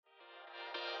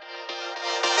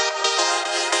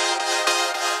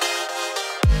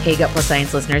Hey, Gut Plus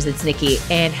Science listeners, it's Nikki,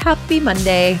 and happy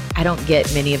Monday. I don't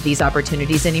get many of these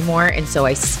opportunities anymore, and so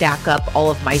I stack up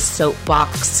all of my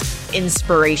soapbox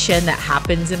inspiration that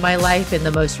happens in my life, and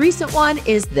the most recent one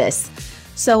is this.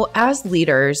 So as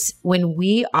leaders, when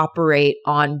we operate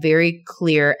on very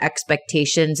clear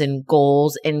expectations and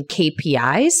goals and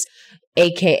KPIs,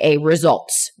 AKA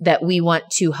results that we want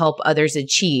to help others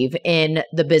achieve in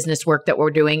the business work that we're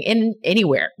doing, in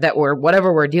anywhere that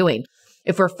whatever we're doing,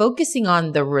 if we're focusing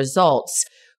on the results,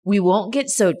 we won't get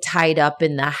so tied up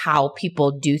in the how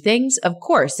people do things. Of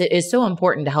course, it is so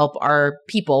important to help our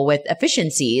people with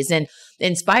efficiencies and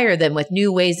inspire them with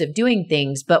new ways of doing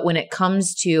things. But when it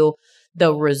comes to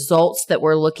the results that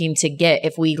we're looking to get,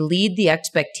 if we lead the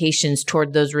expectations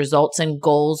toward those results and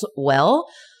goals well,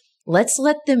 let's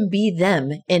let them be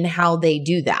them in how they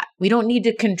do that. We don't need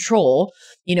to control,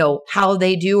 how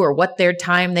they do or what their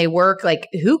time they work. Like,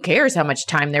 who cares how much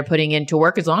time they're putting into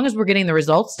work as long as we're getting the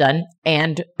results done.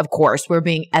 And of course, we're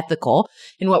being ethical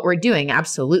in what we're doing.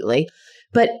 Absolutely.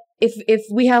 But if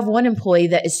we have one employee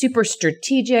that is super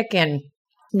strategic and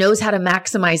knows how to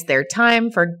maximize their time,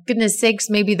 for goodness sakes,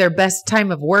 maybe their best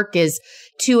time of work is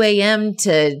 2 a.m.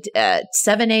 to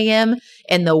 7 a.m.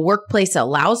 and the workplace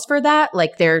allows for that,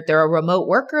 like they're a remote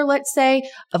worker, let's say,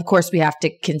 of course, we have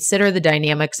to consider the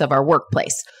dynamics of our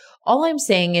workplace. All I'm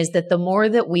saying is that the more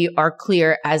that we are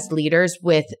clear as leaders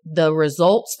with the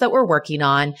results that we're working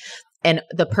on, and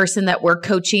the person that we're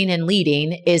coaching and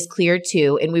leading is clear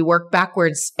too, and we work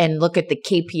backwards and look at the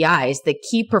KPIs, the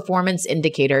key performance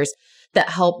indicators that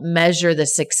help measure the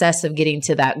success of getting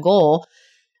to that goal,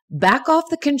 back off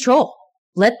the control.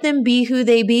 Let them be who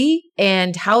they be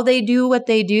and how they do what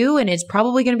they do. And it's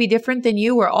probably going to be different than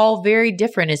you. We're all very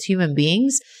different as human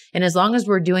beings. And as long as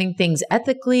we're doing things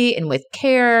ethically and with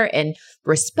care and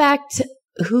respect,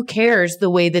 who cares the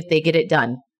way that they get it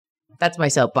done? That's my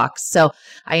soapbox. So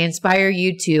I inspire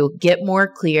you to get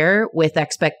more clear with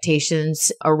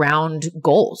expectations around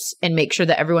goals and make sure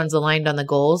that everyone's aligned on the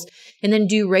goals, and then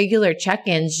do regular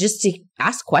check-ins just to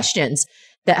ask questions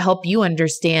that help you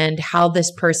understand how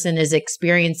this person is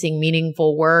experiencing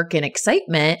meaningful work and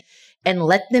excitement, and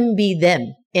let them be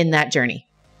them in that journey.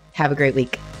 Have a great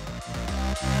week.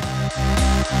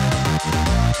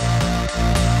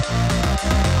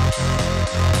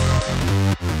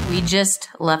 We just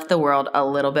left the world a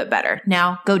little bit better.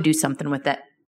 Now go do something with it.